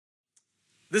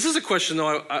This is a question,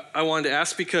 though, I wanted to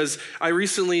ask because not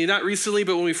recently,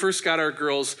 but when we first got our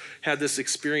girls, had this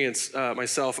experience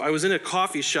myself. I was in a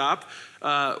coffee shop.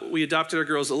 We adopted our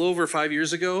girls a little over 5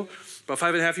 years ago, about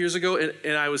 5.5 years ago,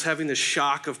 and I was having the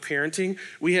shock of parenting.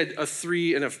 We had a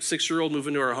 3 and a 6-year-old move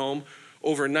into our home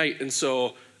overnight, and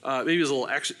so maybe it was a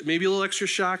little extra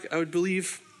shock, I would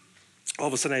believe. All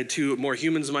of a sudden, I had 2 more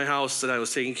humans in my house that I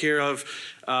was taking care of,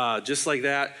 just like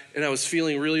that, and I was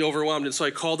feeling really overwhelmed. And so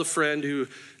I called a friend who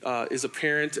is a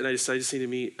parent, and I just need to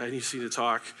meet. I need to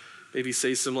talk, maybe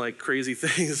say some like crazy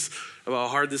things about how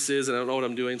hard this is, and I don't know what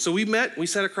I'm doing. So we met. We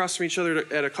sat across from each other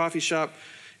at a coffee shop,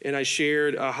 and I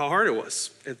shared how hard it was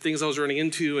and things I was running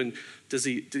into. And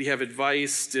did he have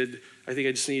advice? I think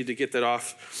I just needed to get that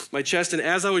off my chest. And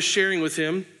as I was sharing with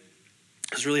him,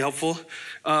 it was really helpful.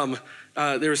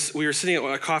 We were sitting at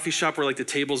a coffee shop where like the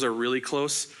tables are really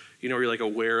close, where you're like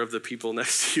aware of the people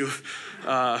next to you,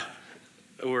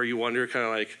 where you wonder kind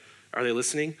of like, are they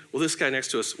listening? Well, this guy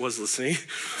next to us was listening.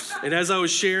 And as I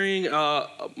was sharing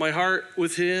my heart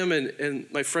with him and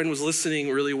my friend was listening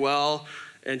really well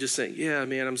and just saying, yeah,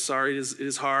 man, I'm sorry, it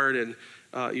is hard and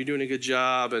you're doing a good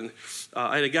job. And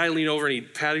I had a guy lean over and he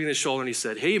patted me on the shoulder and he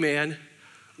said, hey man,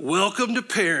 welcome to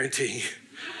parenting.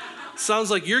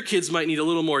 Sounds like your kids might need a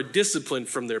little more discipline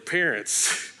from their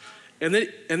parents. And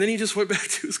then he just went back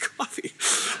to his coffee.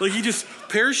 Like he just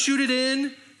parachuted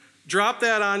in, dropped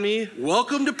that on me.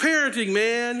 Welcome to parenting,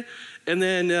 man. And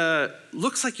then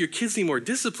looks like your kids need more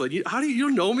discipline. You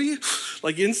don't know me?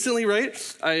 Like instantly, right?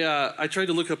 I tried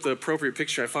to look up the appropriate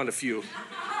picture. I found a few.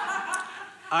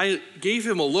 I gave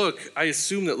him a look. I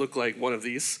assumed that looked like one of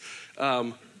these.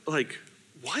 Like,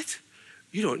 what?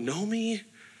 You don't know me?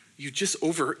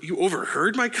 You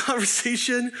overheard my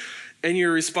conversation, and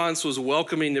your response was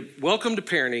welcome to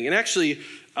parenting. And actually,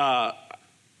 I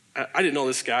didn't know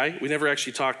this guy. We never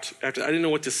actually talked after. I didn't know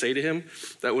what to say to him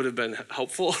that would have been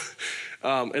helpful.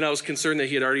 And I was concerned that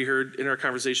he had already heard in our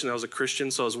conversation that I was a Christian,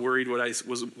 so I was worried what I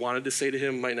wanted to say to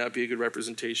him might not be a good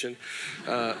representation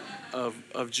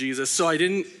of Jesus. So I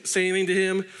didn't say anything to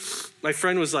him. My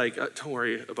friend was like, don't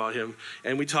worry about him.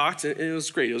 And we talked, and it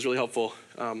was great. It was really helpful.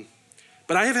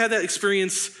 But I have had that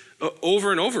experience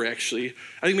over and over, actually.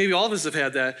 I think maybe all of us have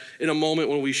had that in a moment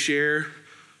when we share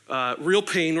real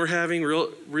pain we're having,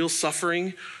 real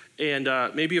suffering, and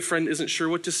maybe a friend isn't sure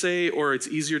what to say, or it's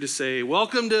easier to say,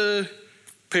 welcome to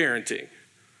parenting.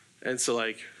 And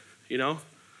so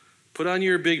put on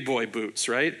your big boy boots,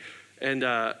 right? And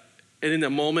in the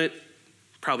moment,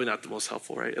 probably not the most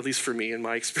helpful, right? At least for me, in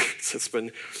my experience, it's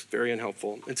been very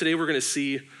unhelpful. And today we're going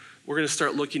to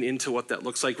start looking into what that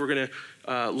looks like. We're going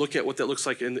to look at what that looks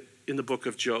like in the book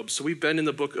of Job. So we've been in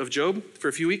the book of Job for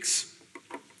a few weeks,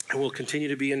 and we'll continue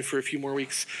to be in for a few more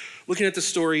weeks, looking at the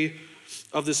story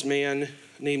of this man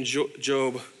named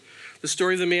Job, the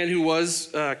story of the man who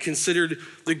was considered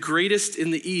the greatest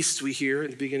in the East, we hear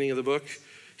in the beginning of the book.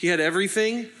 He had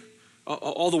everything,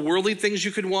 all the worldly things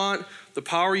you could want, the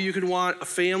power you could want, a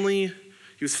family.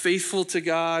 He was faithful to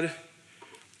God,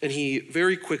 and he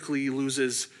very quickly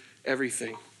loses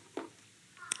everything.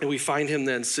 And we find him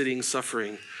then sitting,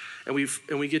 suffering. And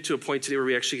we get to a point today where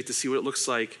we actually get to see what it looks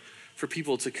like for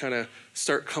people to kind of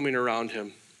start coming around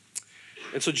him.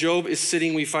 And so Job is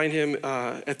sitting, we find him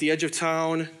at the edge of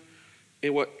town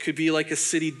in what could be like a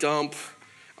city dump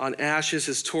on ashes,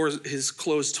 his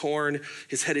clothes torn,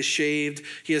 his head is shaved,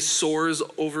 he has sores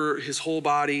over his whole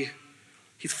body.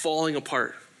 He's falling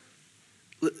apart.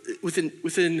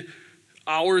 Within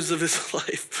hours of his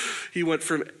life, he went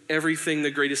from everything the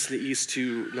greatest in the East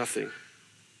to nothing.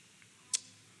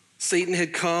 Satan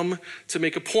had come to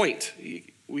make a point.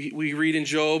 We read in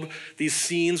Job these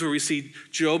scenes where we see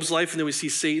Job's life and then we see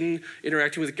Satan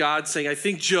interacting with God saying, I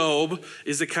think Job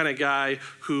is the kind of guy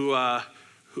who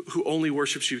only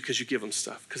worships you because you give him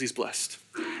stuff, because he's blessed.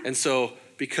 And so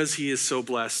because he is so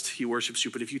blessed, he worships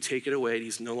you. But if you take it away and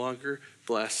he's no longer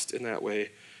blessed in that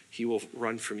way, he will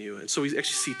run from you. And so we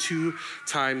actually see 2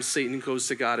 times Satan goes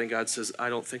to God and God says, I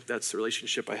don't think that's the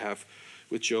relationship I have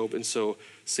with Job. And so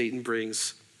Satan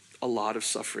brings a lot of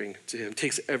suffering to him,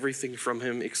 takes everything from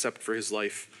him except for his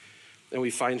life. And we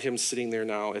find him sitting there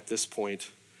now at this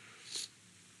point,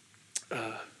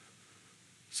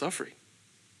 suffering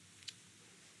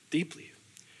deeply.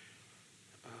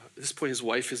 At this point, his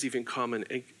wife has even come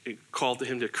and called to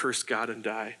him to curse God and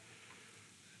die.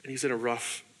 And he's in a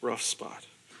rough spot.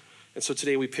 And so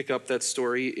today we pick up that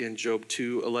story in Job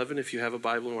 2:11. If you have a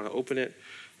Bible and want to open it,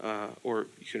 or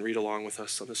you can read along with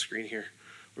us on the screen here.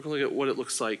 We're going to look at what it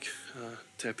looks like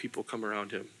to have people come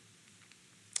around him.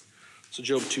 So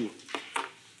Job 2.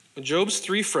 Job's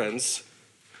 3 friends,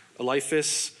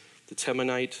 Eliphaz, the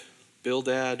Temanite,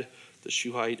 Bildad, the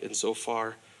Shuhite, and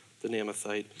Zophar, the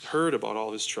Naamathite, heard about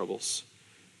all his troubles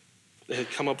that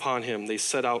had come upon him, they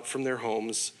set out from their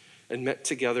homes and met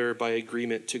together by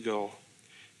agreement to go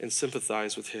and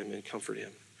sympathize with him and comfort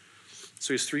him.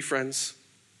 So he has 3 friends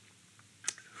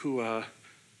who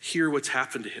hear what's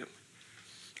happened to him.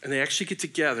 And they actually get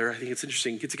together. I think it's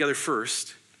interesting, get together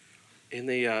first. And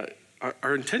they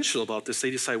are intentional about this.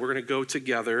 They decide we're going to go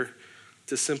together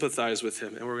to sympathize with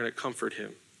him and we're going to comfort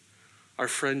him. Our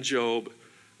friend Job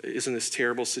is in this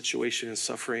terrible situation and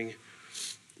suffering.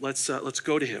 Let's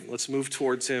go to him. Let's move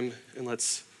towards him and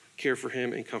let's care for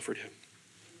him and comfort him.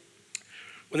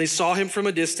 When they saw him from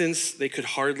a distance, they could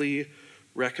hardly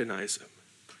recognize him.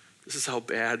 This is how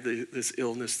bad this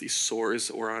illness, these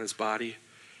sores were on his body.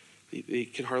 They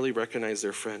could hardly recognize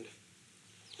their friend.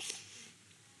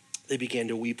 They began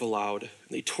to weep aloud.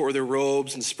 They tore their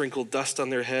robes and sprinkled dust on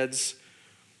their heads.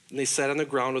 And they sat on the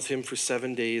ground with him for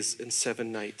 7 days and 7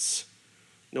 nights.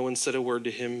 No one said a word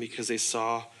to him because they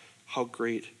saw how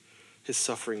great his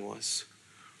suffering was.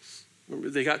 Remember,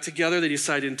 they got together. They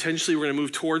decided intentionally we're going to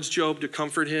move towards Job to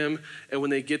comfort him. And when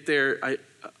they get there,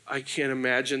 I can't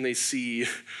imagine they see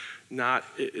not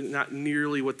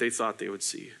nearly what they thought they would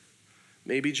see.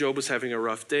 Maybe Job was having a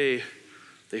rough day.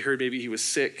 They heard maybe he was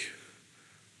sick.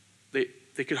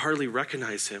 They could hardly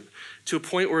recognize him, to a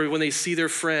point where when they see their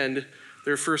friend,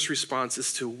 their first response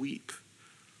is to weep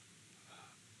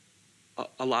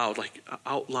aloud, like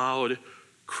out loud,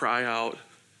 cry out.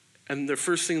 And the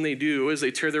first thing they do is they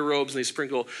tear their robes and they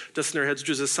sprinkle dust in their heads, which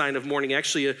is a sign of mourning.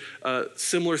 Actually, a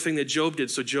similar thing that Job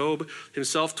did. So Job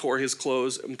himself tore his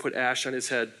clothes and put ash on his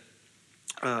head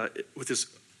with this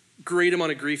great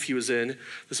amount of grief he was in,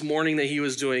 this mourning that he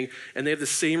was doing. And they have the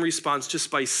same response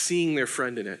just by seeing their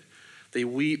friend in it. They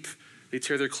weep, they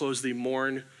tear their clothes, they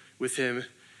mourn with him.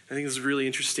 I think this is really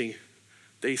interesting.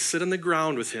 They sit on the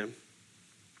ground with him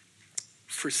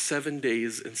for 7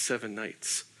 days and 7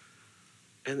 nights.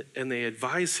 And they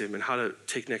advise him on how to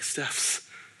take next steps.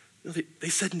 No, they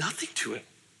said nothing to him.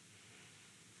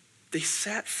 They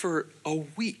sat for a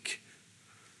week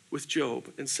with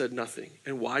Job and said nothing.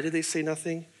 And why did they say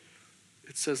nothing?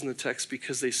 It says in the text,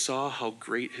 because they saw how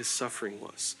great his suffering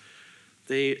was.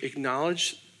 They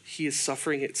acknowledged he is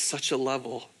suffering at such a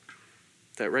level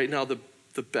that right now the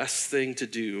best thing to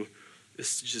do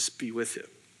is to just be with him.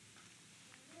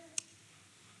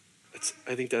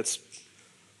 I think that's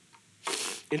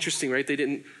interesting, right? They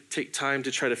didn't take time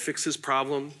to try to fix his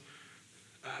problem.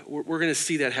 We're going to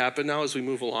see that happen now as we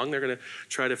move along. They're going to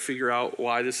try to figure out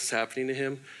why this is happening to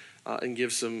him and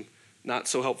give some not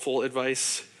so helpful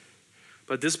advice.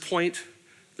 But at this point,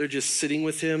 they're just sitting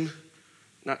with him,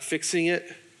 not fixing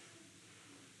it,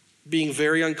 being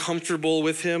very uncomfortable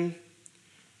with him.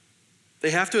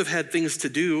 They have to have had things to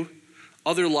do,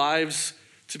 other lives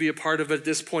to be a part of. At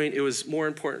this point, it was more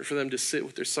important for them to sit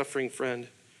with their suffering friend.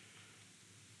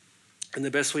 And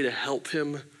the best way to help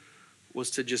him was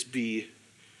to just be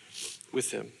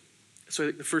with him. So I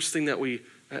think the first thing that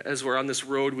as we're on this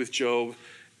road with Job,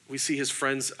 we see his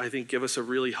friends, I think, give us a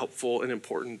really helpful and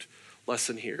important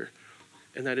lesson here.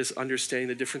 And that is understanding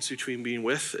the difference between being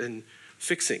with and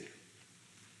fixing.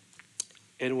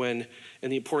 And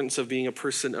the importance of being a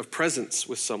person of presence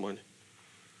with someone.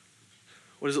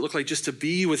 What does it look like just to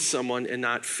be with someone and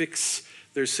not fix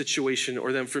their situation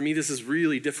or them? For me, this is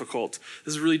really difficult.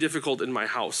 This is really difficult in my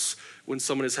house when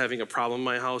someone is having a problem in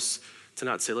my house to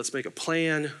not say, let's make a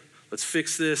plan, let's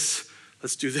fix this,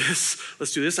 let's do this,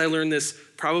 let's do this. I learned this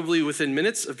probably within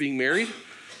minutes of being married.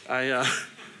 I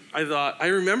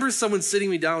remember someone sitting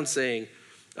me down saying,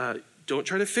 don't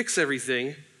try to fix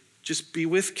everything, just be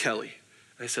with Kelly.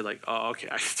 And I said oh, okay,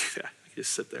 I can do that. I can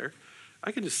just sit there.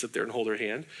 I can just sit there and hold her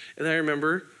hand. And I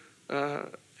remember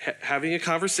having a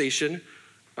conversation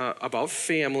about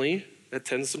family that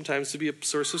tends sometimes to be a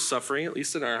source of suffering, at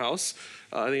least in our house.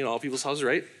 I think in all people's houses,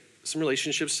 right? Some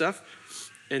relationship stuff.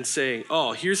 And saying,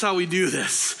 oh, here's how we do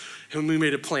this. And we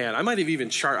made a plan. I might have even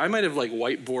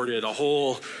whiteboarded a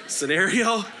whole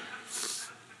scenario.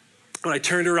 When I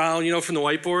turned around, from the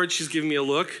whiteboard, she's giving me a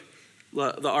look,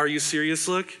 the are you serious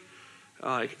look.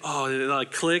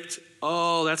 It clicked.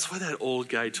 Oh, that's why that old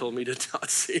guy told me to not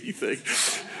say anything.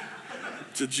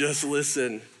 To just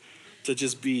listen, to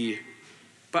just be.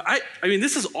 But I mean,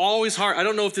 this is always hard. I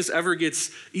don't know if this ever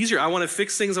gets easier. I want to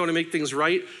fix things. I want to make things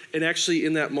right. And actually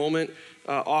in that moment,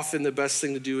 often the best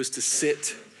thing to do is to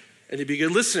sit and to be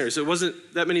good listeners. It wasn't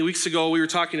that many weeks ago we were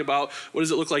talking about what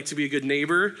does it look like to be a good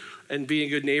neighbor, and being a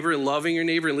good neighbor and loving your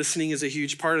neighbor, and listening is a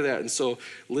huge part of that. And so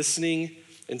listening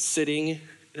and sitting,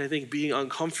 and I think being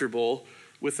uncomfortable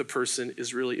with a person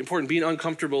is really important. Being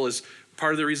uncomfortable is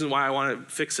part of the reason why I want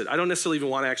to fix it. I don't necessarily even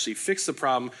want to actually fix the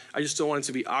problem. I just don't want it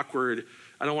to be awkward.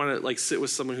 I don't want to like sit with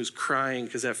someone who's crying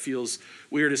because that feels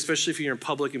weird, especially if you're in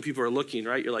public and people are looking,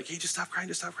 right? You're like, hey, just stop crying,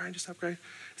 just stop crying, just stop crying.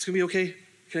 It's going to be okay.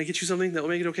 Can I get you something that will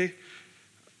make it okay?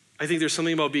 I think there's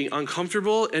something about being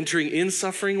uncomfortable, entering in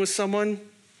suffering with someone,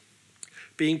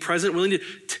 being present, willing to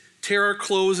tear our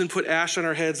clothes and put ash on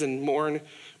our heads and mourn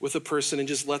with a person and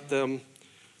just let them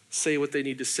say what they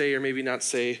need to say or maybe not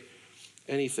say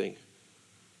anything.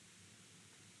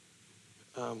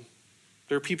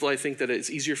 There are people I think that it's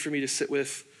easier for me to sit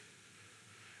with.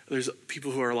 There's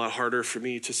people who are a lot harder for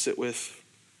me to sit with.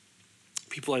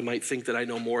 People I might think that I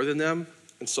know more than them.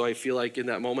 And so I feel like in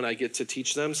that moment I get to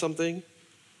teach them something.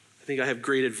 I think I have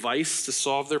great advice to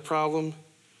solve their problem.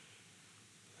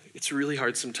 It's really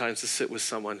hard sometimes to sit with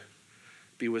someone,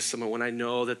 be with someone when I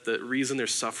know that the reason they're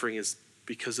suffering is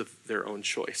because of their own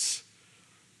choice.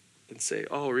 And say,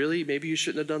 oh, really? Maybe you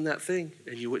shouldn't have done that thing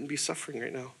and you wouldn't be suffering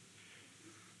right now.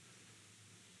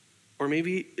 Or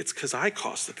maybe it's because I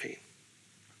caused the pain.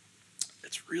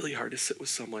 It's really hard to sit with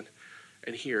someone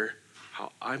and hear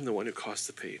how I'm the one who caused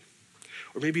the pain.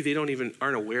 Or maybe they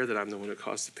aren't aware that I'm the one who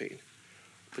caused the pain,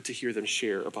 but to hear them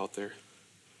share about their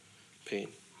pain.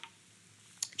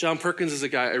 John Perkins is a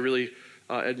guy I really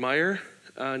admire,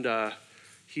 and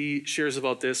he shares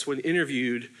about this when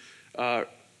interviewed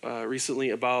recently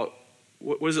about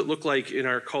what does it look like in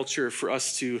our culture for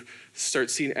us to start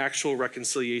seeing actual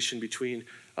reconciliation between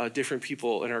different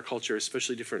people in our culture,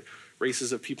 especially different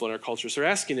races of people in our culture. So they're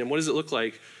asking him, what does it look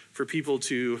like for people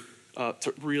to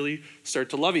really start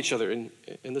to love each other? And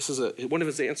this is one of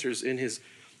his answers in his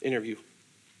interview.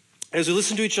 As we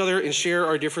listen to each other and share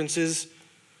our differences,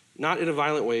 not in a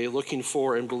violent way, looking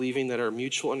for and believing that our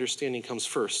mutual understanding comes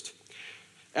first.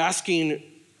 Asking,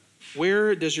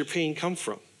 where does your pain come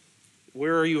from?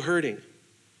 Where are you hurting?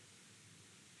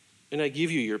 And I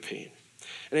give you your pain.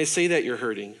 And I say that you're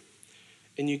hurting.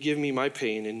 And you give me my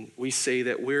pain, and we say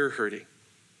that we're hurting.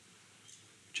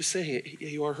 Just saying it, yeah,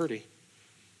 you are hurting.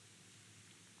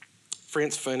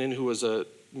 Frantz Fanon, who was a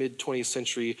mid-20th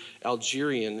century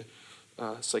Algerian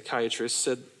psychiatrist,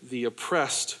 said the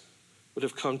oppressed would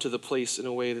have come to the place in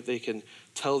a way that they can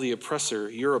tell the oppressor,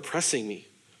 you're oppressing me.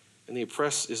 And the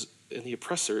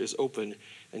oppressor is open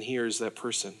and hears that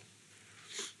person.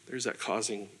 There's that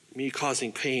causing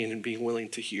pain and being willing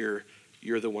to hear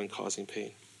you're the one causing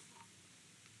pain.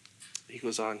 He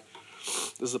goes on,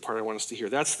 this is the part I want us to hear.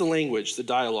 That's the language, the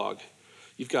dialogue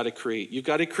you've got to create. You've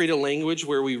got to create a language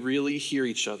where we really hear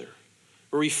each other,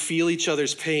 where we feel each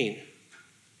other's pain.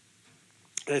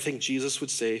 And I think Jesus would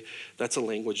say that's a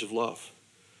language of love.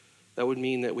 That would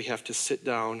mean that we have to sit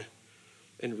down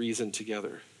and reason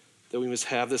together, that we must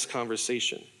have this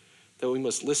conversation, that we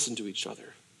must listen to each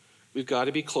other. We've got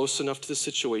to be close enough to the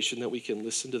situation that we can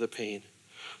listen to the pain.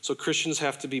 So Christians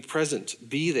have to be present,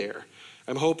 be there.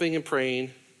 I'm hoping and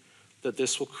praying that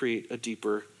this will create a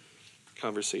deeper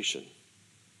conversation.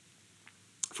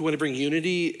 If we want to bring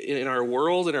unity in our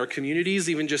world, in our communities,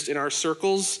 even just in our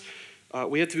circles,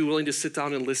 we have to be willing to sit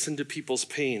down and listen to people's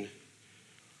pain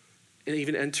and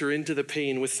even enter into the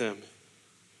pain with them.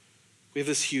 We have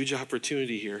this huge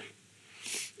opportunity here,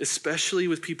 especially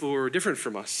with people who are different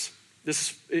from us.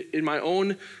 This, in my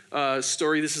own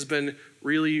story, this has been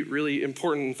really, really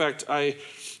important. In fact, I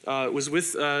was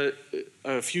with, a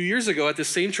few years ago at the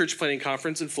same church planting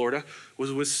conference in Florida,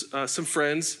 was with some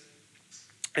friends,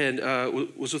 and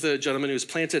was with a gentleman who's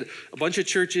planted a bunch of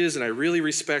churches, and I really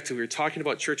respect, and we were talking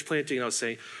about church planting, and I was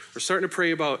saying, we're starting to pray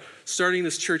about starting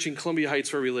this church in Columbia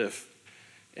Heights where we live.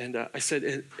 And I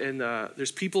said,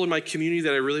 there's people in my community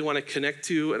that I really want to connect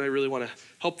to, and I really want to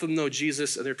help them know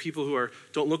Jesus, and there are people who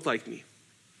don't look like me.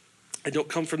 I don't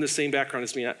come from the same background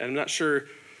as me. I'm not sure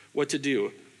what to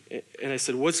do. And I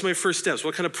said, what's my first steps?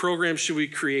 What kind of program should we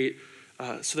create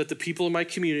so that the people in my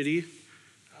community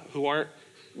who aren't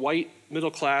white,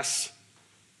 middle class,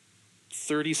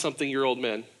 30-something-year-old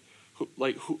men,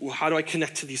 how do I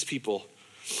connect to these people?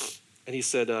 And he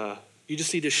said, you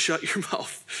just need to shut your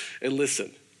mouth and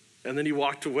listen. And then he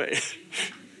walked away.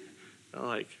 I'm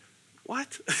like,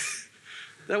 what?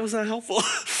 That was not helpful.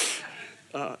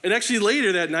 And actually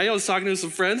later that night, I was talking to some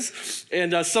friends,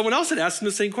 and someone else had asked him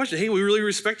the same question. Hey, we really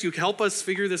respect you. Help us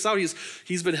figure this out.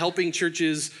 He's been helping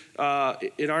churches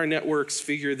in our networks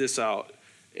figure this out.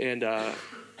 And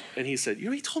he said, you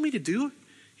know what he told me to do?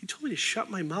 He told me to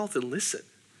shut my mouth and listen.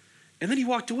 And then he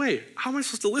walked away. How am I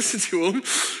supposed to listen to him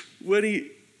when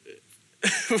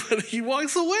he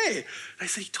walks away? I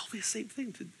said, he told me the same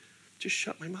thing, to just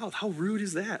shut my mouth. How rude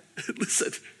is that?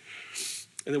 Listen.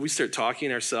 And then we start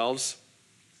talking ourselves.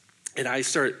 And I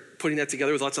start putting that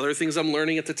together with lots of other things I'm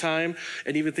learning at the time,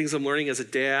 and even things I'm learning as a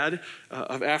dad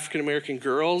of African-American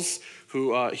girls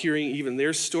who hearing even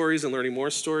their stories and learning more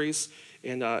stories.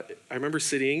 And I remember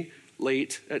sitting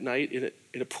late at night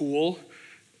in a pool,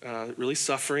 really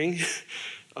suffering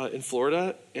in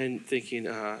Florida, and thinking,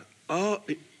 oh,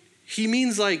 he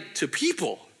means like to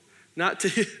people, not to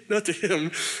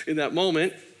him in that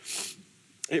moment.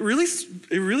 It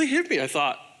really hit me. I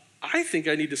thought, I think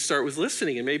I need to start with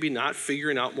listening and maybe not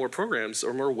figuring out more programs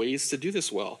or more ways to do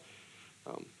this well.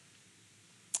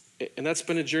 And that's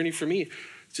been a journey for me,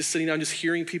 just sitting down, just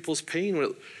hearing people's pain,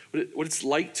 what it's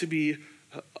like to be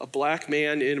a black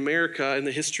man in America and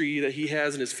the history that he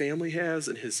has and his family has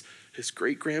and his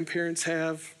great-grandparents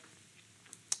have.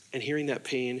 And hearing that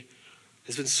pain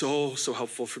has been so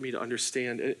helpful for me to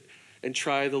understand and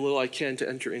try the little I can to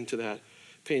enter into that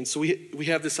pain. So we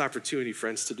have this opportunity,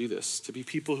 friends, to do this, to be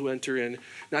people who enter in,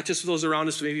 not just with those around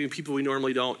us, but maybe even people we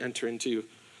normally don't enter into,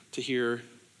 to hear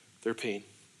their pain.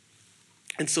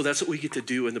 And so that's what we get to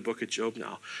do in the book of Job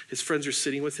now. His friends are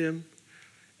sitting with him,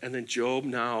 and then Job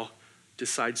now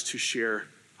decides to share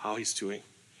how he's doing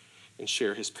and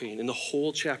share his pain. And the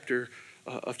whole chapter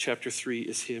of chapter 3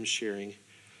 is him sharing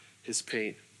his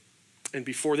pain. And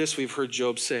before this, we've heard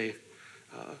Job say,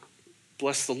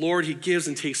 bless the Lord, he gives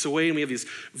and takes away. And we have these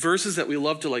verses that we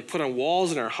love to like put on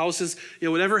walls in our houses.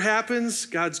 Whatever happens,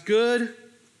 God's good.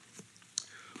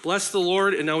 Bless the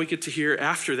Lord. And now we get to hear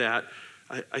after that,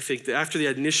 I think that after the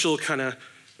initial kind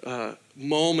of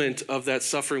moment of that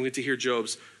suffering, we get to hear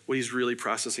Job's, what he's really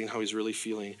processing, how he's really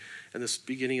feeling. And this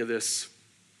beginning of this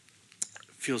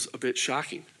feels a bit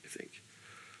shocking, I think.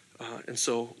 And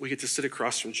so we get to sit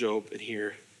across from Job and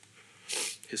hear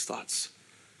his thoughts.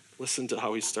 Listen to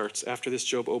how he starts. After this,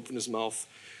 Job opened his mouth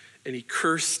and he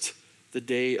cursed the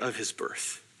day of his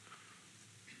birth.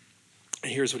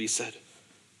 And here's what he said.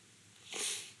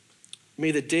 May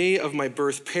the day of my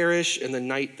birth perish and the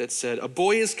night that said, a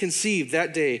boy is conceived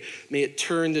that day, may it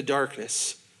turn to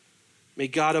darkness. May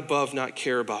God above not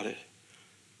care about it.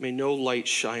 May no light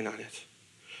shine on it.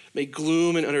 May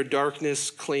gloom and utter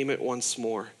darkness claim it once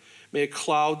more. May a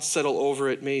cloud settle over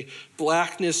it. May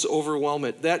blackness overwhelm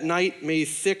it. That night may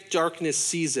thick darkness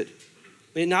seize it.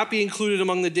 May it not be included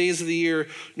among the days of the year,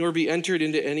 nor be entered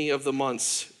into any of the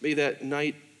months. May that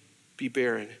night be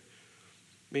barren.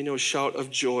 May no shout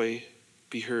of joy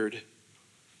be heard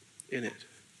in it.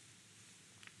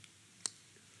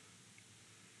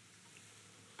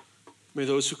 May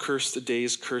those who curse the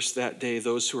days curse that day,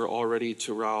 those who are all ready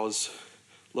to rouse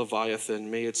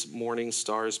Leviathan. May its morning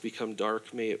stars become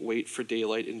dark. May it wait for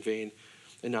daylight in vain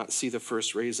and not see the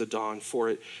first rays of dawn, for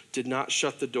it did not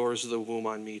shut the doors of the womb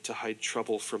on me to hide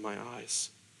trouble from my eyes.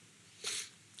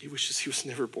 He wishes he was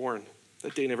never born.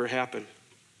 That day never happened.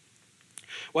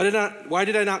 Why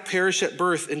did I not perish at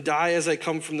birth and die as I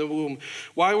come from the womb?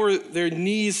 Why were there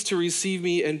knees to receive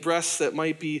me and breasts that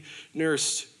might be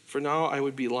nursed? For now I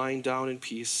would be lying down in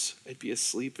peace. I'd be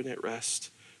asleep and at rest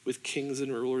with kings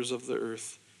and rulers of the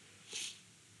earth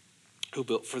who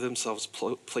built for themselves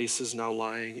places now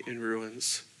lying in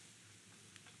ruins.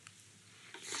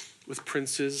 With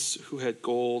princes who had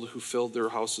gold, who filled their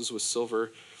houses with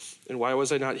silver. And why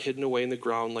was I not hidden away in the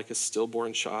ground like a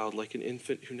stillborn child, like an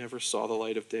infant who never saw the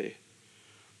light of day?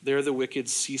 There the wicked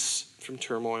cease from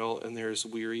turmoil, and theirs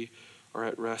weary are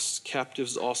at rest.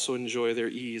 Captives also enjoy their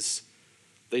ease.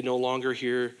 They no longer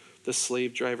hear the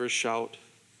slave drivers shout.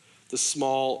 The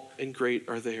small and great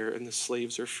are there, and the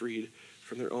slaves are freed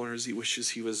from their owners. He wishes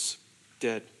he was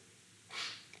dead.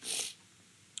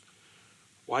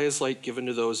 Why is light given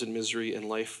to those in misery and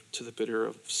life to the bitter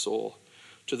of soul?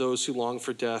 To those who long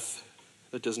for death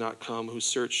that does not come, who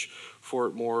search for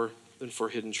it more than for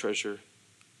hidden treasure,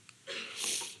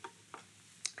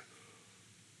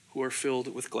 who are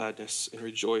filled with gladness and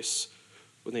rejoice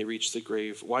when they reach the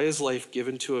grave. Why is life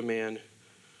given to a man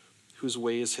whose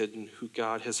way is hidden, who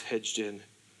God has hedged in?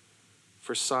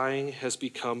 For sighing has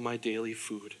become my daily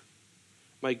food.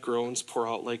 My groans pour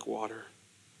out like water.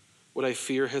 What I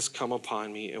fear has come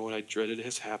upon me, and what I dreaded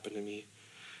has happened to me.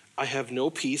 I have no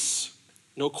peace,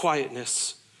 no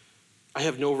quietness. I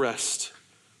have no rest,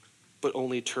 but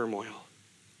only turmoil.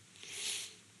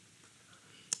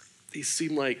 These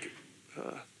seem like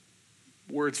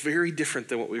words very different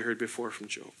than what we heard before from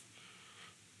Job.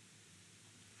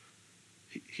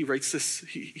 He writes this,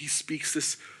 he speaks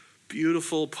this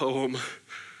beautiful poem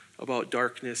about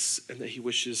darkness and that he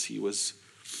wishes he was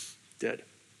dead.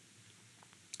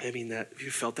 I mean, have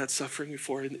you felt that suffering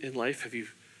before in life? Have you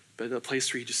been in a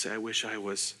place where you just say, I wish I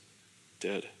was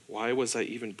dead? Why was I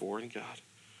even born, God?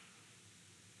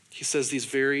 He says these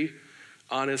very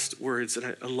honest words.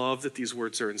 And I love that these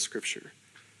words are in Scripture,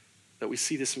 that we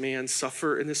see this man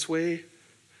suffer in this way,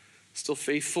 still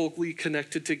faithfully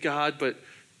connected to God, but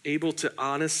able to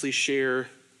honestly share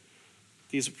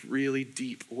these really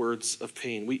deep words of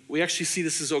pain. We actually see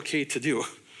this is okay to do,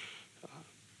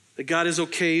 that God is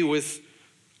okay with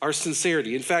our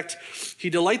sincerity. In fact, he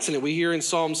delights in it. We hear in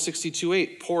Psalm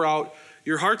 62:8, pour out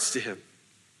your hearts to him.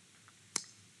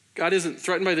 God isn't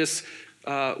threatened by this.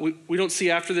 We don't see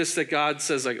after this that God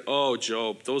says like, oh,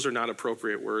 Job, those are not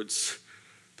appropriate words.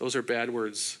 Those are bad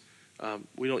words.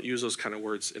 We don't use those kind of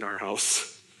words in our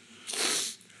house,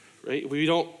 right? We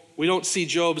don't see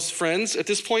Job's friends at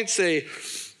this point say,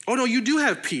 oh no, you do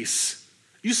have peace.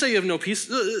 You say you have no peace.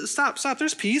 Stop,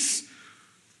 there's peace.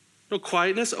 No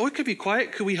quietness. Oh, it could be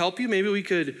quiet. Could we help you? Maybe we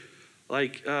could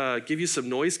give you some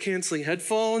noise canceling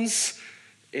headphones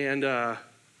and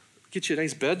get you a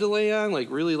nice bed to lay on,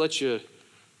 really let you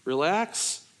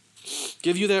relax,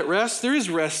 give you that rest. There is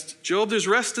rest, Job. There's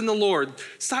rest in the Lord.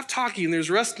 Stop talking. There's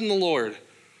rest in the Lord.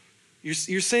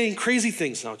 You're saying crazy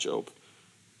things now, Job.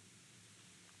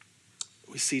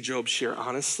 We see Job share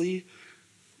honestly,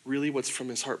 really what's from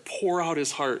his heart. Pour out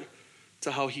his heart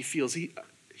to how he feels.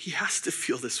 He has to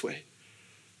feel this way.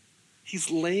 He's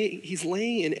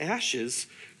laying in ashes.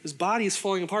 His body is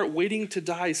falling apart, waiting to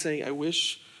die, saying, I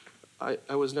wish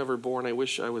I was never born. I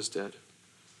wish I was dead.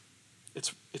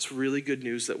 It's really good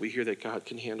news that we hear that God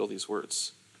can handle these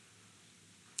words.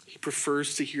 He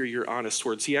prefers to hear your honest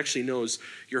words. He actually knows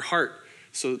your heart.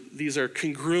 So these are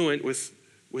congruent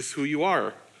with who you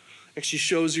are. Actually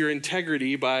shows your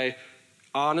integrity by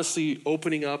honestly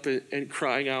opening up and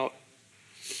crying out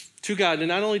to God. And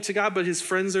not only to God, but his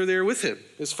friends are there with him.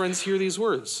 His friends hear these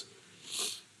words.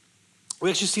 We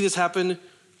actually see this happen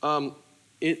all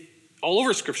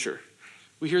over Scripture.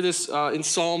 We hear this in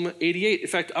Psalm 88. In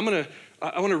fact, I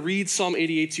want to read Psalm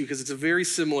 88 to you because it's a very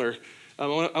similar. I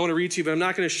want to read to you, but I'm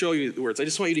not going to show you the words. I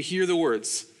just want you to hear the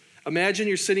words. Imagine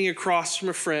you're sitting across from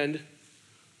a friend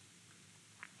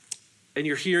and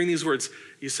you're hearing these words.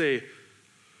 You say,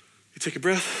 you take a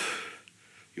breath,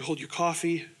 you hold your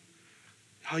coffee.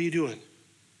 How you doing?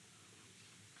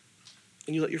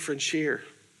 And you let your friend share,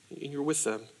 and you're with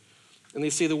them. And they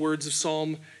say the words of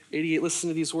Psalm 88. Listen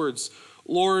to these words.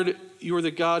 Lord, you are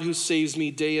the God who saves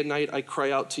me. Day and night I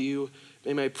cry out to you.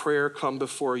 May my prayer come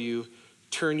before you.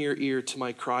 Turn your ear to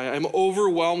my cry. I am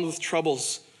overwhelmed with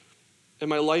troubles, and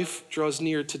my life draws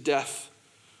near to death.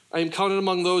 I am counted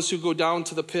among those who go down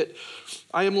to the pit.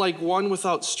 I am like one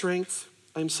without strength.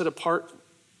 I am set apart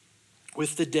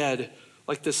with the dead,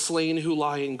 like the slain who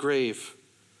lie in grave,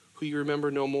 who you remember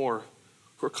no more,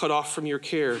 who are cut off from your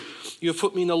care. You have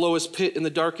put me in the lowest pit, in the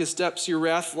darkest depths. Your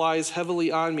wrath lies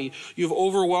heavily on me. You have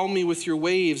overwhelmed me with your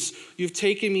waves. You have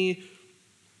taken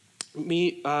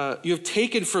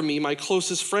from me my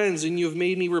closest friends, and you have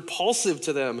made me repulsive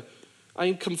to them. I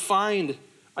am confined.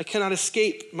 I cannot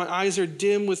escape. My eyes are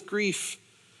dim with grief.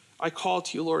 I call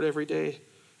to you, Lord, every day.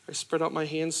 I spread out my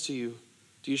hands to you.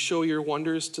 Do you show your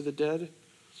wonders to the dead?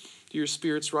 Do your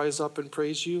spirits rise up and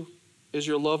praise you? Is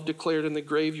your love declared in the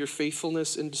grave, your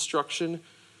faithfulness in destruction?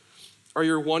 Are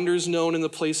your wonders known in the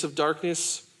place of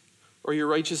darkness, or your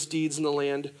righteous deeds in the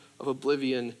land of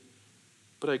oblivion?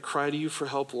 But I cry to you for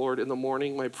help, Lord. In the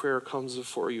morning my prayer comes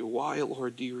before you. Why,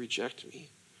 Lord, do you reject me?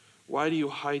 Why do you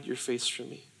hide your face from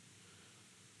me?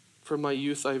 From my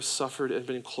youth I have suffered and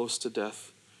been close to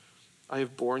death. I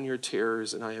have borne your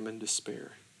terrors and I am in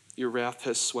despair. Your wrath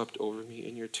has swept over me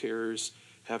and your terrors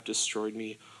have destroyed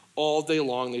me. All day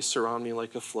long they surround me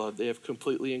like a flood. They have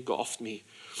completely engulfed me.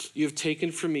 You have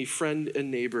taken from me friend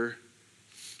and neighbor.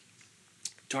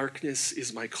 Darkness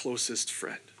is my closest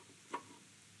friend.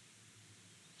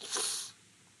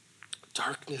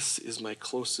 Darkness is my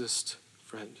closest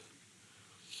friend.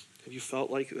 Have you felt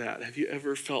like that? Have you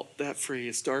ever felt that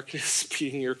phrase, darkness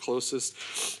being your closest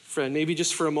friend? Maybe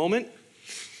just for a moment.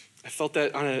 I felt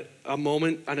that on a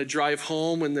moment on a drive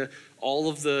home when all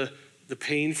of the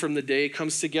pain from the day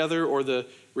comes together, or the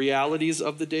realities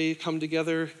of the day come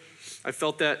together. I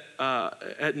felt that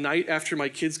at night after my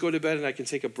kids go to bed and I can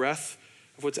take a breath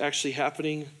of what's actually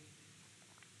happening.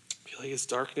 I feel like, is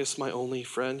darkness my only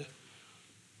friend?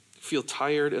 I feel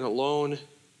tired and alone.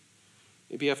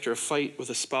 Maybe after a fight with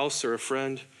a spouse or a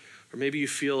friend, or maybe you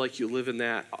feel like you live in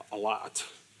that a lot.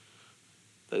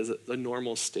 That is a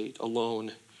normal state,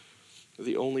 alone.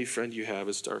 The only friend you have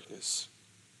is darkness.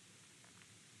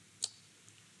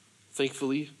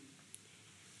 Thankfully,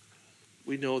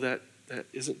 we know that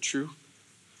isn't true.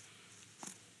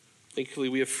 Thankfully,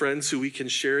 we have friends who we can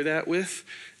share that with,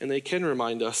 and they can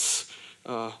remind us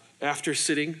after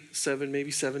sitting 7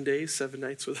 days, 7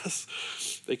 nights with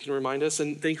us, they can remind us.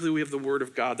 And thankfully, we have the Word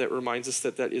of God that reminds us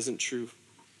that that isn't true.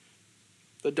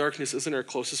 That darkness isn't our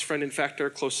closest friend. In fact, our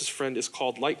closest friend is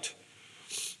called light,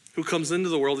 who comes into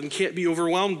the world and can't be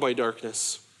overwhelmed by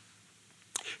darkness,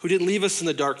 who didn't leave us in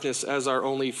the darkness as our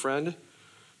only friend,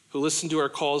 who listened to our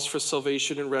calls for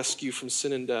salvation and rescue from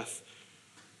sin and death.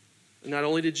 And not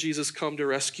only did Jesus come to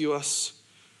rescue us,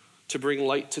 to bring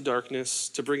light to darkness,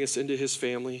 to bring us into his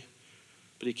family,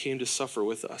 but he came to suffer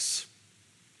with us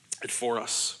and for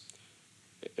us.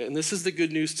 And this is the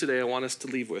good news today I want us to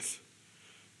leave with.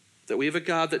 That we have a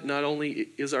God that not only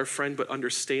is our friend, but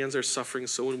understands our suffering.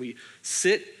 So when we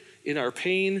sit in our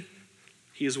pain,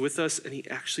 he is with us, and he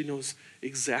actually knows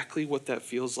exactly what that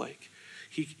feels like.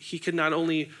 He can not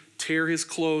only tear his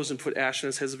clothes and put ash on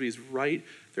his head, but he's right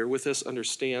there with us,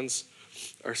 understands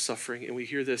our suffering. And we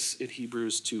hear this in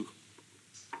Hebrews 2.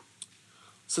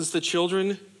 Since the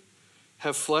children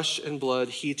have flesh and blood,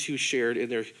 he too shared in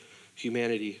their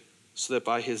humanity, so that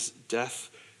by his death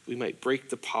we might break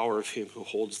the power of him who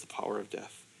holds the power of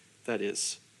death, that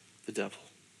is, the devil,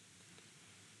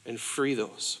 and free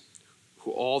those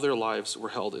who all their lives were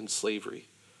held in slavery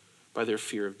by their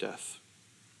fear of death.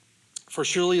 For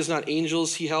surely it is not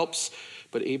angels he helps,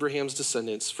 but Abraham's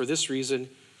descendants. For this reason,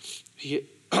 he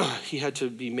had to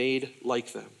be made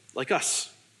like them, like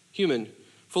us, human,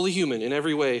 fully human in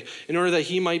every way, in order that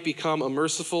he might become a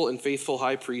merciful and faithful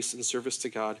high priest in service to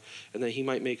God, and that he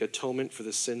might make atonement for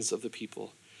the sins of the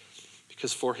people.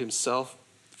 Because for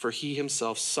he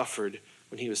himself suffered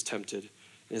when he was tempted,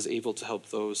 and is able to help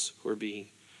those who are being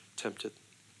tempted.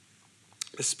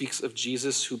 This speaks of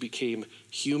Jesus, who became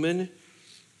human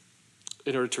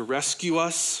in order to rescue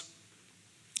us,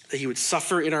 that he would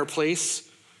suffer in our place,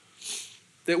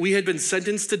 that we had been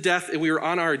sentenced to death and we were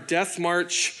on our death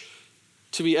march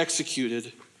to be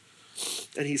executed.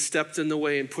 And he stepped in the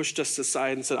way and pushed us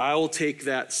aside and said, I will take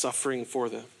that suffering for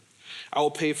them. I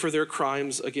will pay for their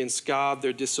crimes against God,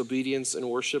 their disobedience and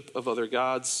worship of other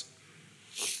gods.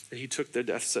 And he took their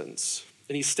death sentence.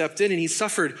 And he stepped in and he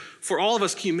suffered for all of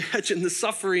us. Can you imagine the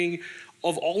suffering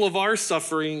of all of our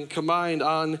suffering combined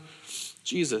on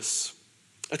Jesus?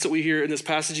 That's what we hear in this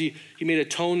passage. He made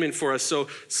atonement for us. So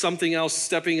something else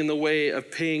stepping in the way of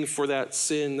paying for that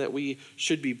sin that we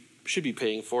should be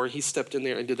paying for. He stepped in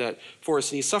there and did that for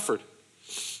us, and he suffered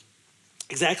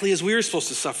exactly as we were supposed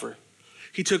to suffer.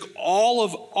 He took all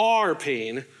of our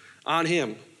pain on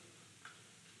him.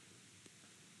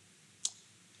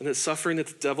 And that suffering that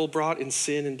the devil brought in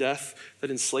sin and death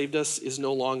that enslaved us is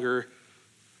no longer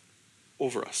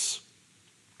over us.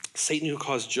 Satan, who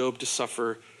caused Job to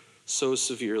suffer so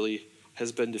severely,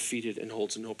 has been defeated and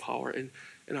holds no power. And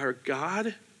our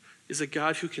God is a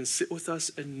God who can sit with us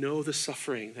and know the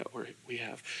suffering that we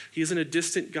have. He isn't a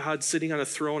distant God sitting on a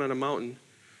throne on a mountain.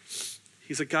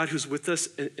 He's a God who's with us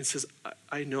and says,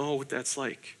 I know what that's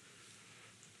like.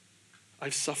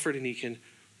 I've suffered, and he can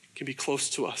be close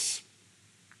to us.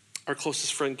 Our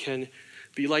closest friend can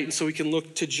be light. And so we can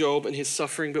look to Job and his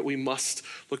suffering, but we must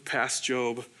look past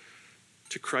Job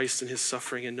to Christ and his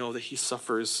suffering and know that he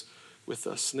suffers with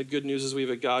us. And the good news is we have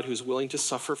a God who's willing to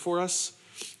suffer for us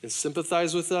and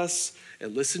sympathize with us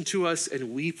and listen to us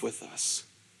and weep with us.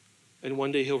 And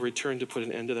one day he'll return to put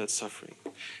an end to that suffering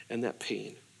and that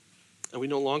pain. And we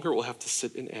no longer will have to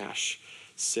sit in ash,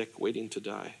 sick, waiting to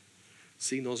die,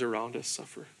 seeing those around us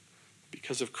suffer.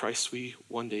 Because of Christ, we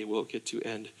one day will get to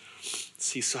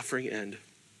see suffering end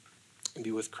and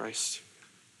be with Christ.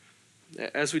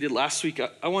 As we did last week,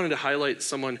 I wanted to highlight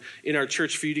someone in our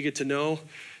church for you to get to know,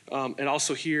 and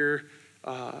also hear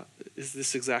is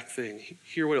this exact thing.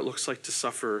 Hear what it looks like to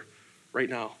suffer right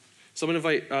now. So I'm going to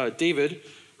invite David,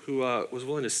 who was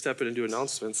willing to step in and do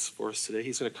announcements for us today.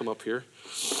 He's going to come up here.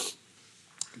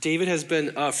 David has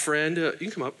been a friend. You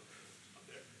can come up.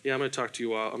 Yeah, I'm going to talk to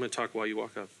you while I'm going to talk while you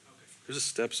walk up. There's the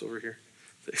steps over here.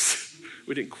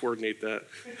 We didn't coordinate that.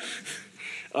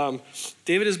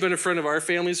 David has been a friend of our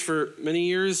family's for many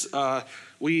years.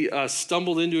 We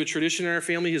stumbled into a tradition in our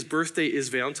family. His birthday is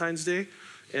Valentine's Day.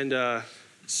 And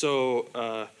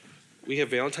so we have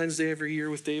Valentine's Day every year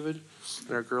with David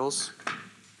and our girls.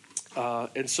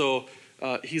 And so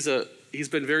he's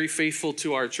been very faithful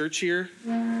to our church here.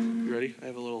 You ready? I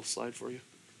have a little slide for you.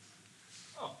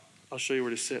 Oh. I'll show you where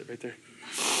to sit right there.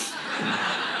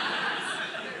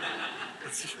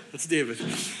 That's David.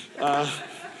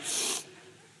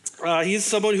 He's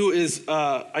someone who is,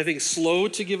 I think, slow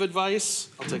to give advice.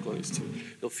 I'll take one of these two.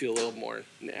 It'll feel a little more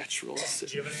natural. Do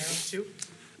you have an arrow too?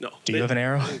 No. Do you have an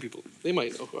arrow? They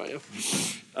might know who I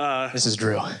am. This is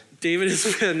Drew. David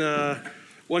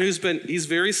has been he's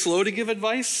very slow to give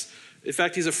advice, In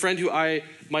fact, he's a friend who I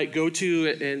might go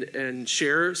to and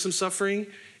share some suffering,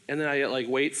 and then I like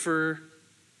wait for,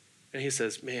 and he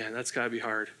says, "Man, that's gotta be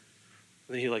hard."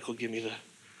 And then he like will give me the.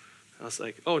 I was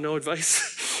like, "Oh, no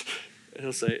advice." And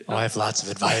he'll say, "Oh, I have lots of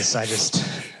advice. I just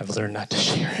have learned not to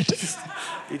share it."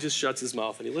 He just shuts his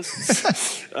mouth and he listens.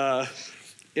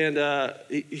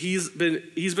 He's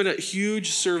been a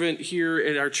huge servant here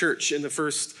in our church in the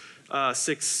first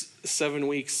 6-7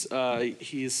 weeks.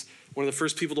 He's one of the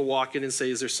first people to walk in and say,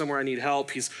 "Is there somewhere I need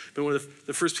help?" He's been one of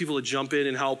the first people to jump in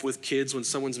and help with kids when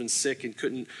someone's been sick and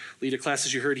couldn't lead a class.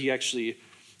 As you heard, he actually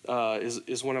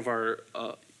is one of our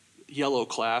yellow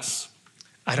class.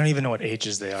 I don't even know what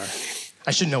ages they are.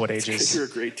 I should know what ages. You're a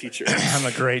great teacher. I'm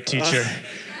a great teacher.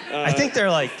 I think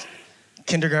they're like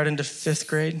kindergarten to 5th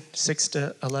grade, 6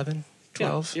 to 11,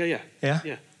 12. Yeah.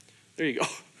 Yeah? There you go.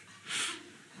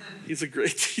 He's a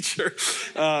great teacher.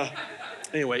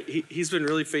 Anyway, he's been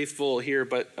really faithful here,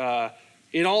 but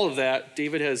in all of that,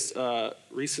 David has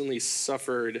recently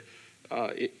suffered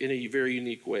in a very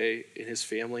unique way in his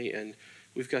family, and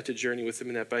we've got to journey with him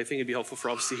in that, but I think it'd be helpful for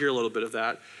all of us to hear a little bit of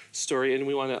that story, and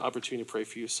we want an opportunity to pray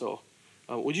for you. So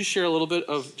would you share a little bit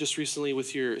of just recently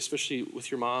especially with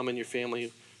your mom and your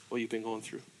family, what you've been going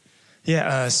through?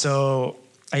 Yeah, so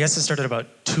I guess it started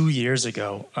about 2 years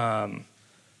ago.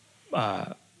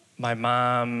 My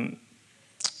mom,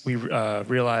 we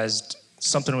realized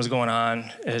something was going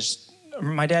on.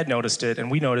 My dad noticed it,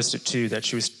 and we noticed it too, that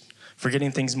she was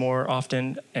forgetting things more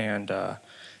often, and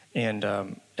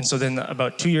so then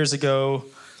about 2 years ago,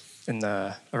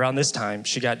 around this time,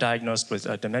 she got diagnosed with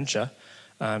dementia,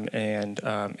 and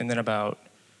then about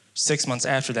 6 months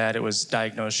after that,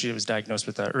 she was diagnosed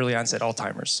with early onset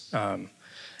Alzheimer's,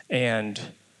 and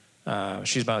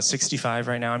she's about 65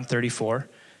 right now. I'm 34,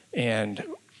 and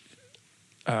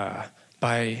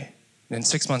then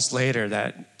 6 months later,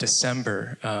 that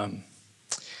December,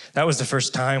 that was the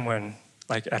first time when,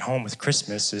 like at home with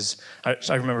Christmas,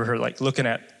 I remember her like looking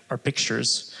at our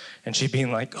pictures, and she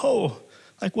being like, "Oh,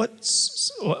 like what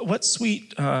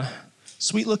sweet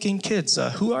looking kids?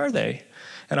 Who are they?"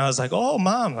 And I was like, "Oh,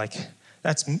 Mom, like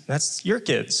that's your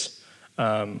kids."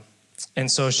 And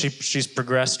so she's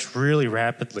progressed really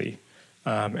rapidly.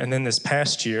 And then this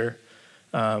past year,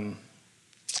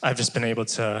 I've just been able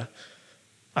to.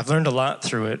 I've learned a lot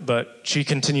through it, but she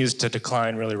continues to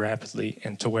decline really rapidly,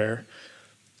 and to where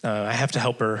I have to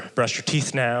help her brush her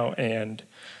teeth now and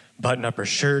button up her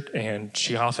shirt, and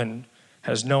she often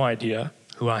has no idea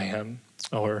who I am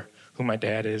or who my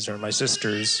dad is or my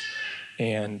sisters.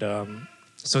 And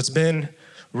so it's been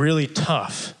really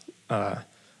tough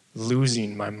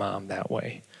losing my mom that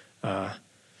way,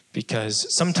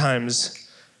 because sometimes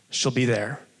she'll be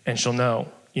there and she'll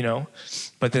know,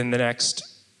 but then the next,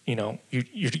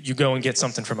 you go and get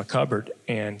something from a cupboard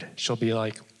and she'll be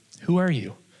like, "Who are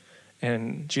you?"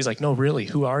 And she's like, "No, really,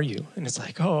 who are you?" And it's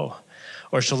like, "Oh."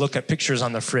 Or she'll look at pictures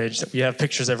on the fridge. We have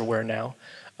pictures everywhere now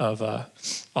of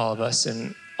all of us.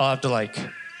 And I'll have to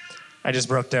I just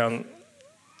broke down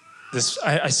this.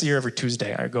 I see her every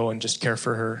Tuesday. I go and just care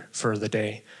for her for the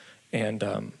day.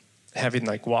 And having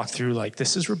walk through,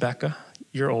 this is Rebecca,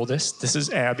 your oldest. This is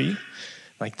Abby.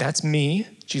 That's me.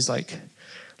 She's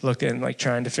looking,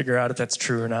 trying to figure out if that's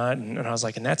true or not. And I was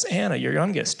like, "And that's Anna, your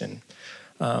youngest." And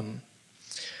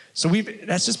so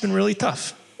that's just been really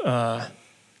tough.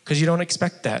 Because you don't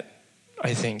expect that,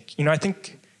 I think. I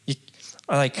think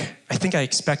I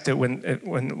expect it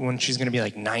when she's going to be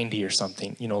 90 or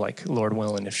something, Lord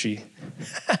willing, if she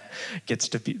gets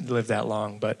to live that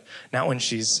long. But not when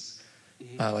she's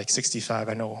 65.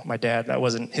 I know my dad, that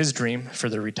wasn't his dream for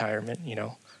the retirement,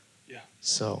 Yeah.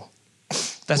 So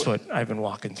that's what I've been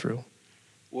walking through.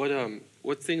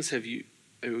 What things have you,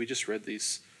 we just read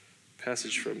these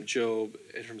passage from Job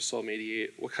and from Psalm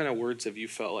 88. What kind of words have you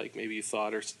felt like maybe you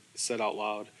thought or said out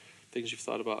loud, things you've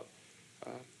thought about,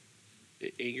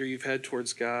 anger you've had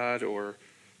towards God, or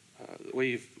the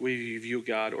way you view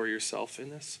God or yourself in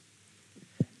this?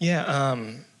 Yeah,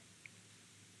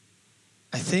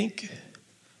 I think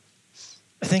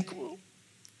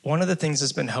one of the things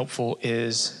that's been helpful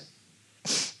is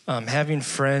having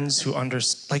friends who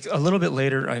understand. A little bit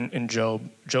later in Job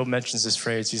mentions this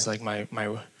phrase. He's like, my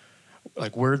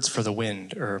words for the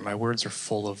wind, or my words are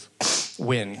full of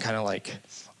wind, kind of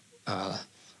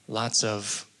lots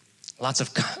of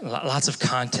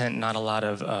content, not a lot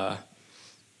of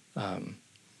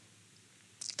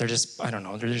they're just, I don't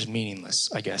know, they're just meaningless,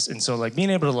 I guess. And so being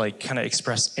able to kind of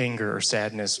express anger or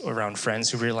sadness around friends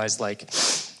who realize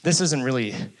this isn't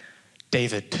really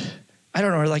David. I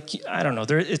don't know,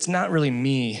 it's not really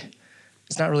me.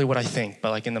 It's not really what I think,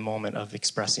 but in the moment of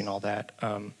expressing all that.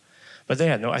 But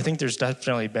yeah, no, I think there's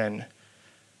definitely been,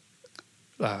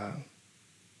 I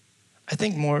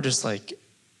think more just like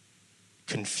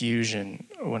confusion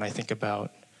when I think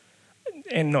about,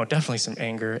 and no, definitely some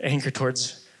anger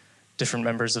towards different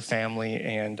members of family,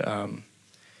 and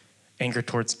anger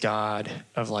towards God,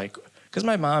 of like, because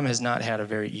my mom has not had a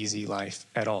very easy life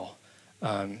at all.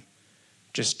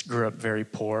 Just grew up very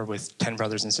poor with 10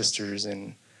 brothers and sisters,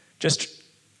 and just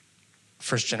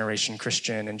first generation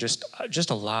Christian, and just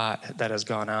a lot that has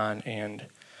gone on. And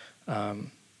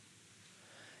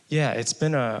yeah, it's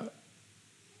been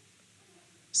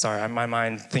sorry, my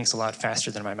mind thinks a lot faster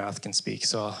than my mouth can speak.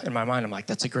 So in my mind, I'm like,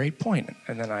 that's a great point.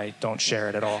 And then I don't share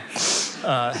it at all.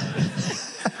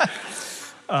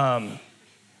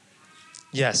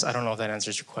 Yes, I don't know if that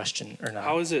answers your question or not.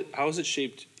 How has it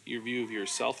shaped your view of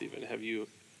yourself even?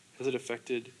 Has it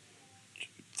affected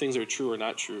things that are true or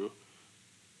not true?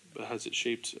 But has it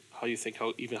shaped how you think,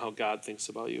 how God thinks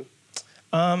about you?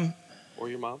 Or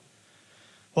your mom?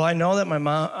 Well, I know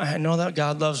that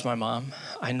God loves my mom.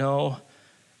 I know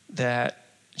that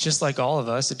just like all of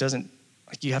us, it doesn't,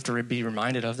 like, you have to be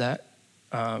reminded of that.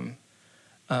 No,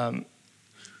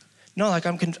 like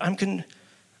I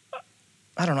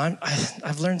don't know.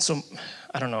 I've learned some.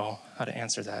 I don't know how to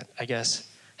answer that. I guess,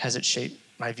 has it shaped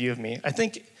my view of me? I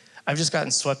think I've just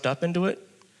gotten swept up into it,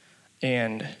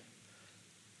 and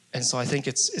so I think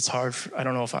it's hard. I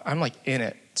don't know if I'm like in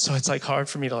it, so it's like hard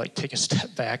for me to like take a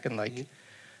step back and like.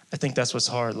 I think that's what's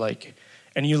hard. Like,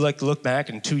 and you like look back,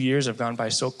 and 2 years have gone by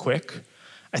so quick.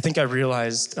 I think I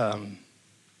realized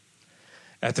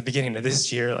at the beginning of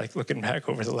this year, like looking back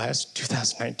over the last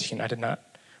 2019,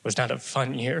 was not a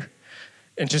fun year.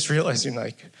 And just realizing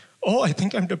like, oh, I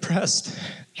think I'm depressed.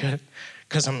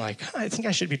 Because I'm like, I think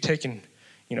I should be taking,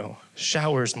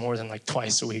 showers more than like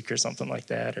twice a week or something like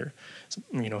that. Or,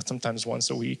 sometimes once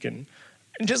a week. And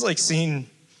just like seeing,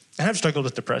 and I've struggled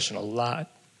with depression a lot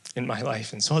in my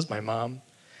life. And so has my mom.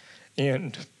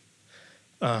 And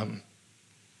I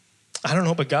don't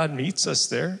know, but God meets us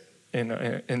there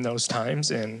in those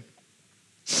times. And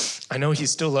I know he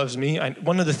still loves me.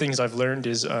 One of the things I've learned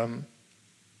is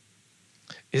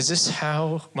this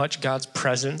how much God's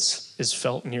presence is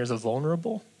felt near the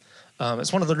vulnerable?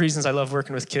 It's one of the reasons I love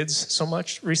working with kids so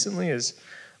much recently is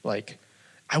like,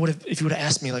 if you would have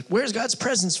asked me like, where's God's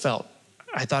presence felt?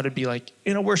 I thought it'd be like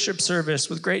in a worship service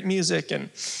with great music and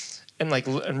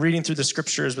reading through the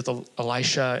scriptures with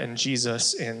Elisha and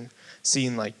Jesus, and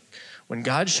seeing like when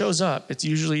God shows up, it's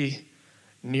usually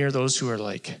near those who are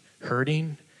like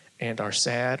hurting and are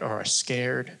sad or are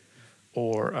scared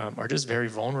or are just very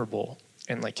vulnerable,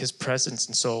 and like his presence.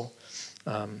 And so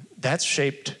that's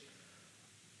shaped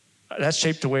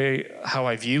the way how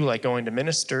I view like going to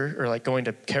minister or like going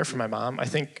to care for my mom. I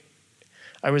think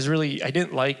I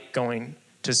didn't like going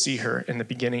to see her in the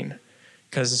beginning,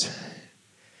 because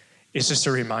it's just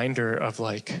a reminder of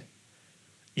like,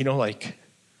 like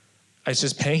it's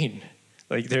just pain.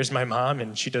 Like there's my mom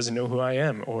and she doesn't know who I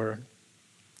am, or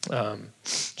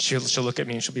she'll look at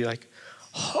me and she'll be like,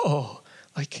 oh,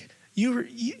 like you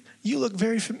look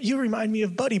you remind me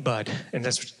of Buddy Bud. And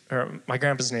my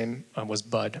grandpa's name was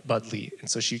Bud Lee, and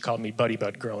so she called me Buddy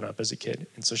Bud growing up as a kid,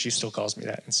 and so she still calls me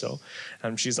that. And so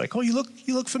she's like, oh, you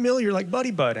look familiar like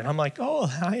Buddy Bud, and I'm like,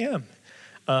 oh, I am.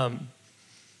 I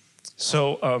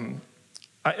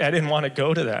didn't want to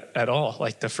go to that at all.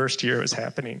 Like the first year it was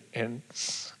happening, and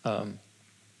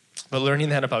but learning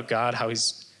that about God, how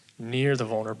he's near the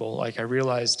vulnerable, like I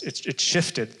realized it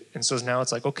shifted. And so now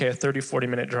it's like, okay, a 30-40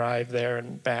 minute drive there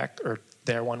and back, or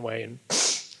there one way, and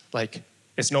like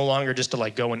it's no longer just to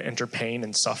like go and enter pain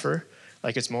and suffer.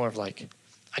 Like it's more of like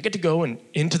I get to go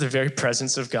into the very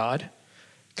presence of God,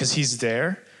 because he's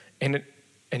there, and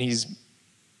he's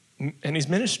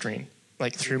ministering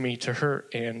like through me to her,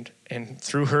 and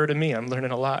through her to me. I'm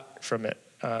learning a lot from it,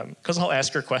 because I'll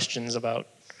ask her questions about,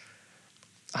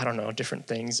 I don't know, different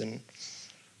things. And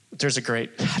there's a great,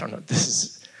 I don't know,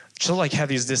 she'll like have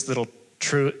this little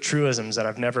truisms that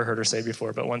I've never heard her say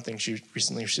before. But one thing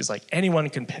she's like, anyone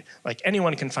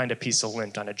can find a piece of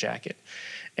lint on a jacket,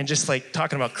 and just like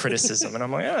talking about criticism. And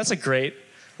I'm like, oh,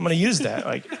 I'm going to use that.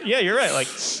 Like, yeah, you're right. Like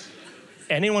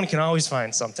anyone can always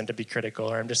find something to be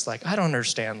critical. Or I'm just like, I don't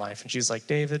understand life. And she's like,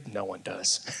 David, no one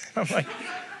does. I'm like,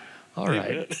 all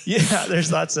right. Yeah,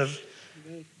 there's lots of,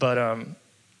 but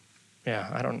yeah,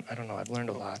 I don't know. I've learned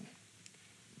a lot.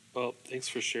 Well, thanks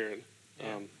for sharing.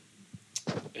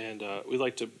 And we'd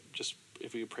like to just,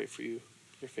 if we could pray for you,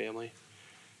 your family,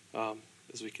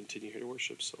 as we continue here to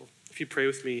worship. So if you pray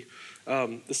with me,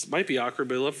 this might be awkward,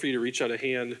 but I'd love for you to reach out a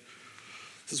hand.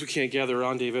 Since we can't gather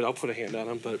around David, I'll put a hand on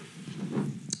him. But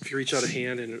if you reach out a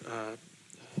hand and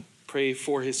pray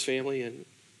for his family. And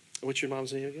what's your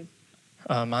mom's name again?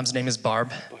 Mom's name is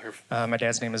Barb. Barb. My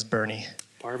dad's name is Bernie.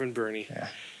 Barb and Bernie. Yeah.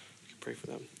 We can pray for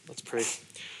them. Let's pray.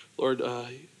 Lord,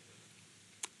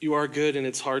 you are good, and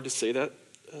it's hard to say that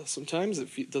sometimes.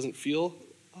 It doesn't feel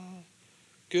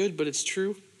good, but it's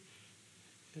true.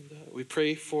 And we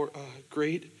pray for a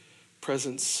great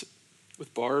presence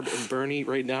with Barb and Bernie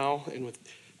right now, and with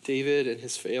David and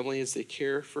his family as they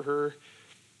care for her.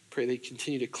 Pray they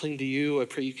continue to cling to you. I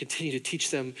pray you continue to teach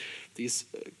them these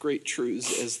great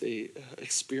truths as they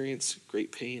experience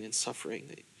great pain and suffering,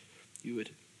 that you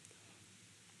would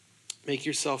make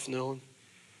yourself known.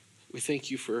 We thank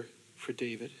you for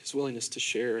David, his willingness to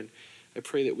share, and I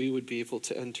pray that we would be able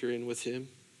to enter in with him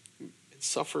and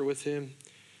suffer with him.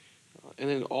 And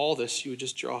in all this, you would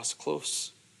just draw us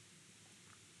close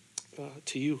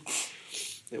to you,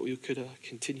 that we could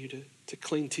continue to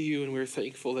cling to you, and we're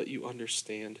thankful that you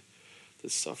understand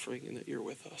this suffering and that you're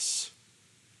with us.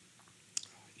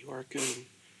 You are good. And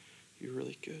you're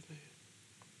really good.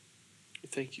 We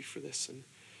thank you for this and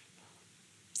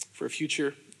for a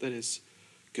future that is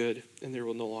good, and there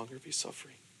will no longer be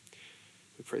suffering.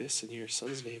 We pray this in your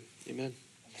son's name. Amen.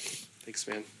 Thanks,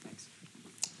 man.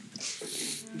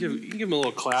 Thanks. You can give him a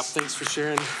little clap. Thanks for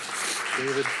sharing,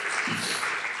 David.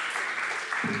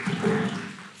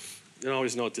 You don't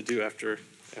always know what to do after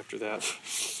that.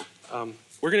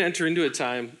 We're going to enter into a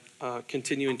time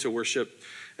continuing to worship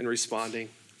and responding.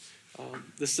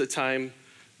 This is a time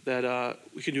that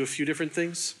we can do a few different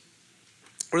things.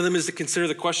 One of them is to consider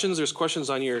the questions. There's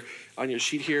questions on your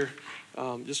sheet here.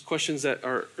 Just questions that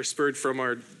are spurred from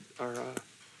our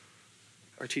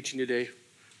teaching today.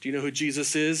 Do you know who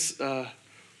Jesus is?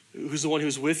 Who's the one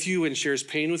who's with you and shares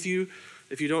pain with you?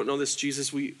 If you don't know this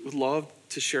Jesus, we would love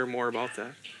to share more about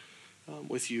that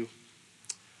with you.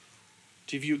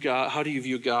 How do you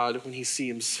view God when he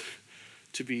seems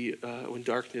to be, when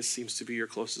darkness seems to be your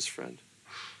closest friend?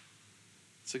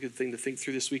 It's a good thing to think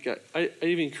through this week. I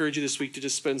even encourage you this week to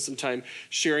just spend some time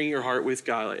sharing your heart with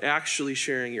God, like actually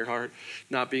sharing your heart,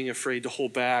 not being afraid to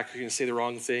hold back, or you're going to say the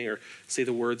wrong thing or say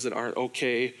the words that aren't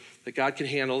okay. That God can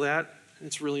handle that. And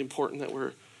it's really important that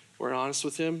we're honest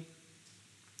with him.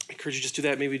 I encourage you to just do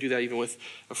that. Maybe do that even with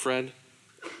a friend.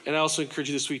 And I also encourage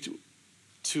you this week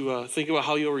to think about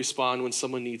how you'll respond when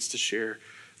someone needs to share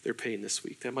their pain this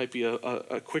week. That might be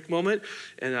a quick moment,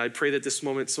 and I pray that this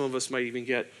moment, some of us might even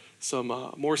get some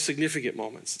more significant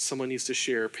moments. Someone needs to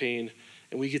share pain,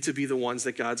 and we get to be the ones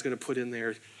that God's going to put in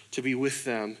there to be with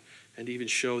them and even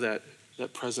show that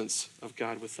presence of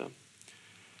God with them.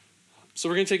 So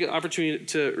we're going to take an opportunity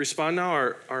to respond now.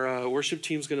 Our worship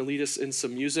team is going to lead us in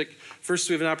some music. First,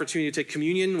 we have an opportunity to take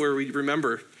communion, where we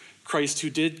remember Christ,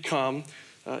 who did come,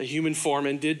 a human form,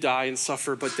 and did die and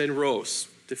suffer, but then rose,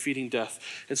 defeating death.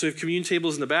 And so we have communion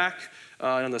tables in the back,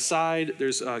 and on the side.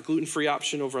 There's a gluten-free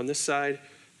option over on this side.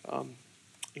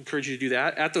 Encourage you to do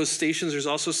that. At those stations, there's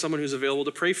also someone who's available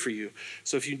to pray for you.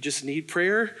 So if you just need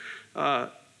prayer,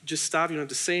 just stop. You don't have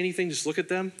to say anything. Just look at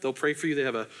them. They'll pray for you. They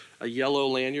have a yellow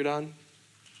lanyard on.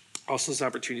 Also, there's an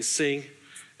opportunity to sing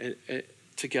and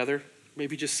together.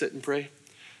 Maybe just sit and pray.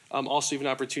 Also, you have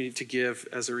an opportunity to give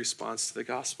as a response to the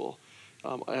gospel,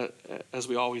 as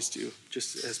we always do,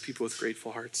 just as people with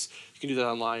grateful hearts. You can do that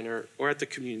online or at the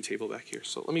communion table back here.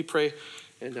 So let me pray,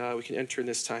 and we can enter in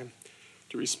this time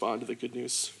to respond to the good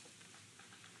news.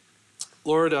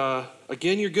 Lord,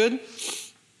 again, you're good.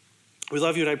 We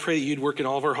love you, and I pray that you'd work in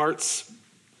all of our hearts,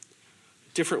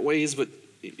 different ways, but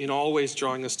in all ways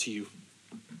drawing us to you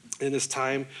in this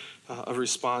time of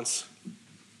response.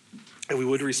 And we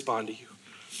would respond to you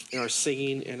in our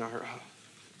singing and our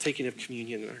taking of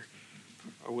communion and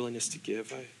our willingness to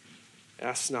give. I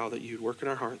ask now that you'd work in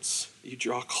our hearts, that you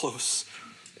draw close,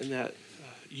 and that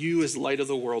you as light of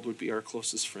the world would be our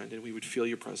closest friend, and we would feel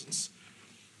your presence.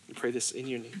 We pray this in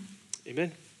your name.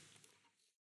 Amen.